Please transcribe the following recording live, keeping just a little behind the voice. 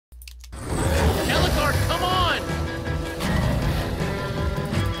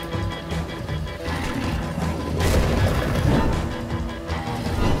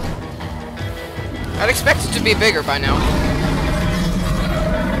I'd expect it to be bigger by now.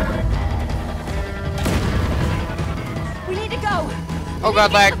 We need to go. Oh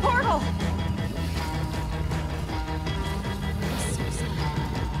god, lag. The portal.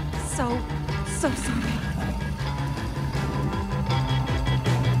 So sorry.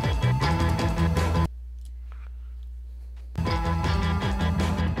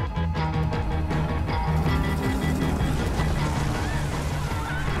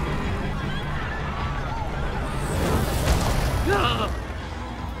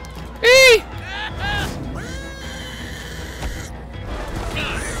 Eee!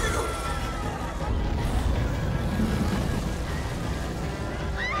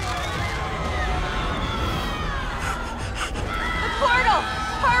 Portal!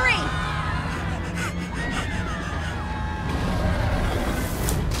 Hurry!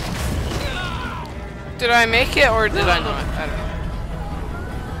 Did I make it or did I not? I don't know.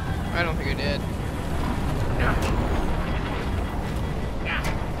 I don't think I did.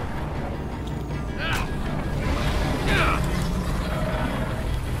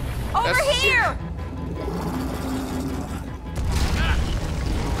 Over here!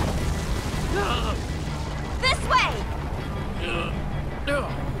 This way!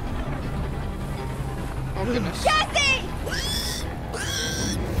 Oh goodness. Jesse!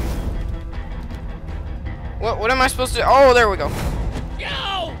 What am I supposed to do? Oh, there we go.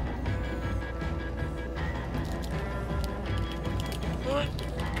 Yo!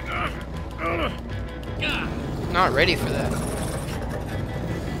 Not ready for that.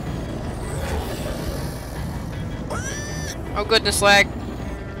 Oh goodness, lag.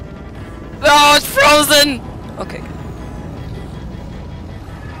 Oh, it's frozen! Okay.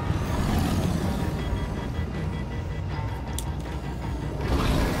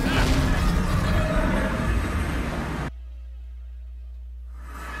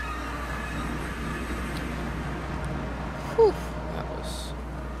 Whew,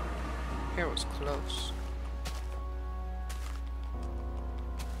 here was close.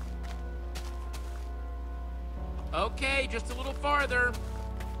 Okay, just a little farther.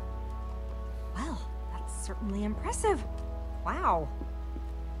 Well, that's certainly impressive. Wow.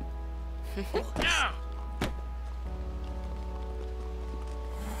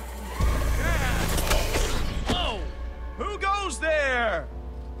 Whoa! Who goes there?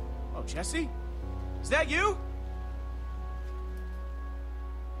 Oh, Jesse? Is that you?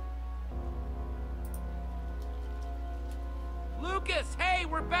 Lucas, hey,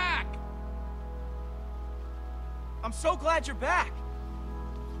 we're back! I'm so glad you're back.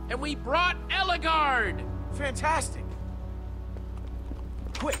 And we brought Eligard! Fantastic.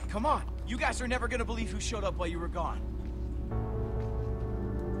 Quick, come on. You guys are never gonna believe who showed up while you were gone.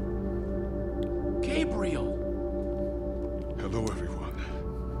 Gabriel! Hello, everyone.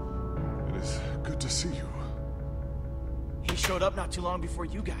 It is good to see you. He showed up not too long before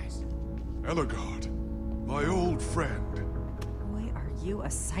you guys. Eligard, my old friend. Boy, are you a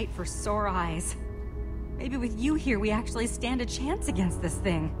sight for sore eyes. Maybe with you here, we actually stand a chance against this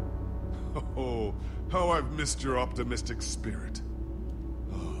thing. Oh, how I've missed your optimistic spirit.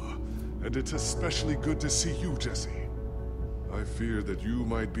 Ah, and it's especially good to see you, Jesse. I fear that you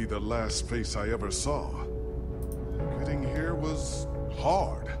might be the last face I ever saw. Getting here was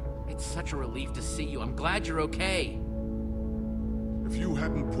hard. It's such a relief to see you. I'm glad you're okay. If you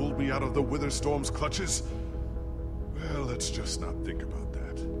hadn't pulled me out of the Witherstorm's clutches, well, let's just not think about that.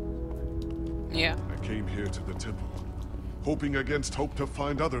 Yeah. I came here to the temple, hoping against hope to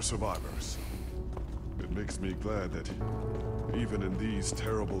find other survivors. It makes me glad that, even in these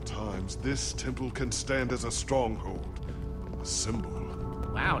terrible times, this temple can stand as a stronghold, a symbol.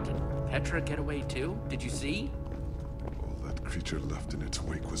 Wow, did Petra get away too? Did you see? All that creature left in its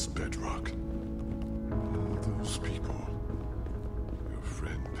wake was bedrock. All those people. Your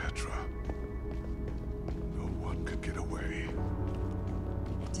friend Petra. No one could get away.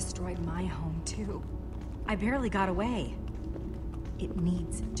 It destroyed my home, too. I barely got away. It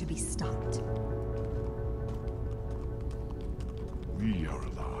needs to be stopped. We are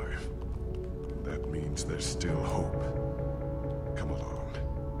alive. That means there's still hope. Come along.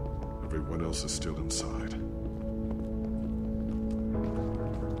 Everyone else is still inside.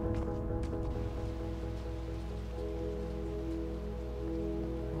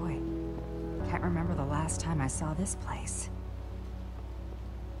 Boy, can't remember the last time I saw this place.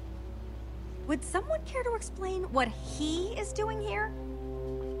 Would someone care to explain what he is doing here?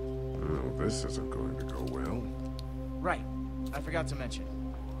 Oh, this isn't going to go well. Right. I forgot to mention.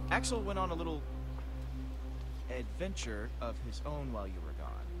 Axel went on a little adventure of his own while you were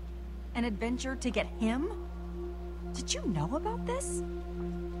gone. An adventure to get him? Did you know about this?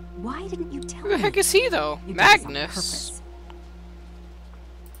 Why didn't you tell Who the me? heck is he, though? You did this on Magnus. purpose.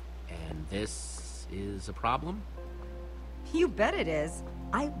 And this is a problem? You bet it is.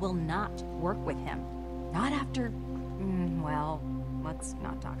 I will not work with him. Not after... well, let's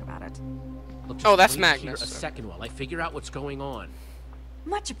not talk about it. Look, Oh, that's wait Magnus, here a so- second while I figure out what's going on.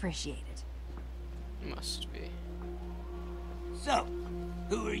 Much appreciated. Must be. So,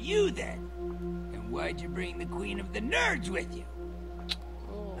 who are you then? And why'd you bring the Queen of the Nerds with you?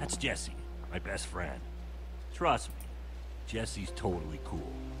 That's Jesse, my best friend. Trust me, Jesse's totally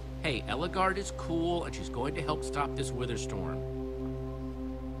cool. Hey, Eligard is cool, and she's going to help stop this wither storm.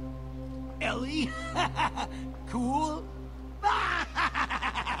 Ellie? Cool?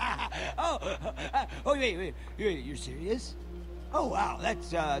 Wait, you're serious? Oh, wow,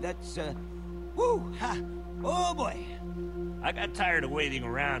 woo, ha, oh boy. I got tired of waiting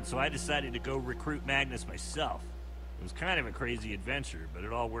around, so I decided to go recruit Magnus myself. It was kind of a crazy adventure, but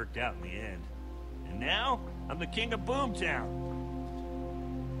it all worked out in the end. And now, I'm the king of Boomtown.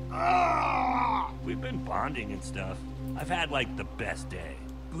 We've been bonding and stuff. I've had, like, the best day.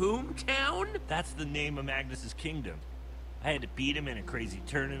 Boomtown? That's the name of Magnus's kingdom. I had to beat him in a crazy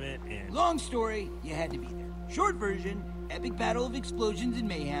tournament, and... Long story, you had to be there. Short version, epic battle of explosions and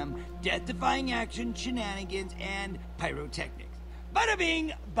mayhem, death-defying action, shenanigans, and pyrotechnics. Bada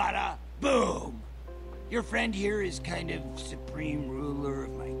bing, bada boom! Your friend here is kind of supreme ruler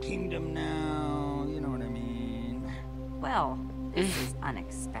of my kingdom now, you know what I mean? Well, this is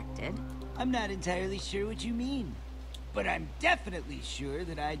unexpected. I'm not entirely sure what you mean, but I'm definitely sure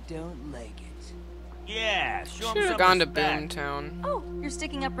that I don't like it. Yeah, show him Should have some gone to respect. Boomtown. Oh, you're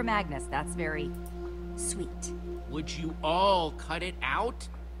sticking up for Magnus. That's very sweet. Would you all cut it out?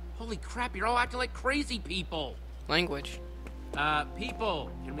 Holy crap, you're all acting like crazy people. Language. People,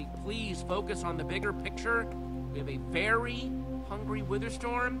 can we please focus on the bigger picture? We have a very hungry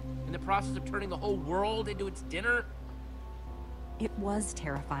witherstorm in the process of turning the whole world into its dinner. It was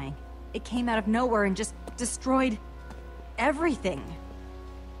terrifying. It came out of nowhere and just destroyed everything.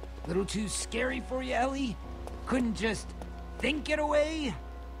 Little too scary for you, Ellie? Couldn't just think it away?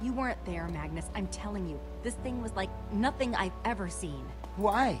 You weren't there, Magnus. I'm telling you. This thing was like nothing I've ever seen.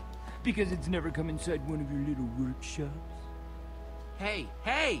 Why? Because it's never come inside one of your little workshops?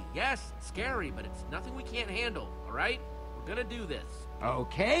 Hey, yes, it's scary, but it's nothing we can't handle, all right? We're gonna do this.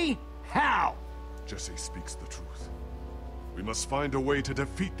 Okay, how? Jesse speaks the truth. We must find a way to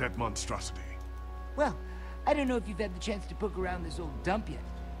defeat that monstrosity. Well, I don't know if you've had the chance to poke around this old dump yet,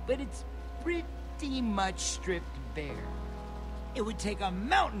 but it's pretty much stripped bare. It would take a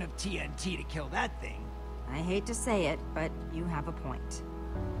mountain of TNT to kill that thing. I hate to say it, but you have a point.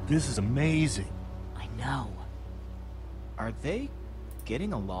 This is amazing. I know. Are they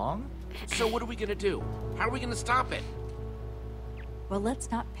getting along? So what are we gonna do? How are we gonna stop it? Well, let's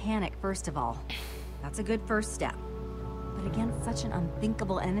not panic, first of all. That's a good first step. But against such an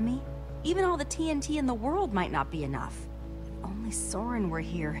unthinkable enemy, even all the TNT in the world might not be enough. If only Soren were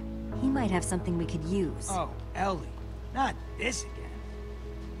here, he might have something we could use. Oh, Ellie, not this again.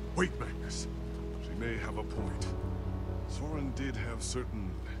 Wait, Magnus. She may have a point. Soren did have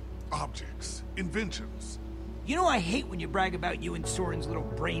certain objects, inventions. You know I hate when you brag about you and Soren's little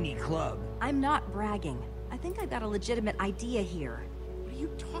brainy club. I'm not bragging. I think I've got a legitimate idea here. What are you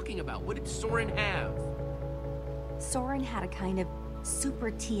talking about? What did Soren have? Soren had a kind of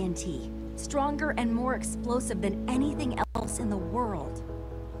super TNT, stronger and more explosive than anything else in the world.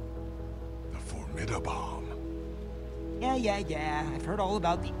 The Formidabomb. Yeah. I've heard all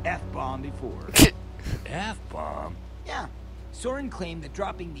about the F-bomb before. F-bomb? Yeah. Soren claimed that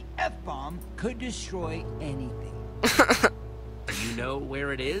dropping the F-bomb could destroy anything. Do you know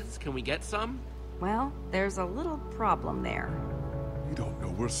where it is? Can we get some? Well, there's a little problem there. We don't know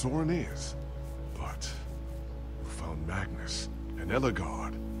where Soren is, but we found Magnus and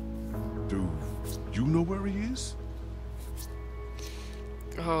Eligard. Do you know where he is?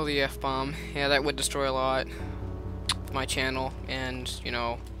 Oh, the F-bomb. Yeah, that would destroy a lot. My channel and, you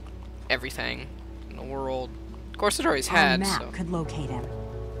know, everything in the world. Of course, it always Our had, map so. could locate him.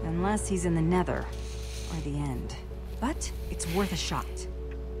 Unless he's in the Nether. Or the End. But it's worth a shot.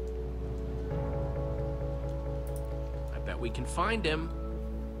 I bet we can find him.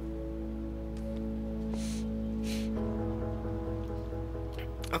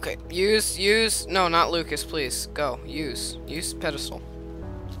 Okay, use, no, not Lucas, please. Go, use pedestal.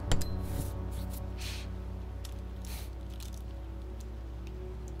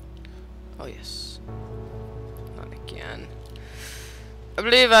 Oh, yes. Not again. I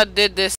believe I did this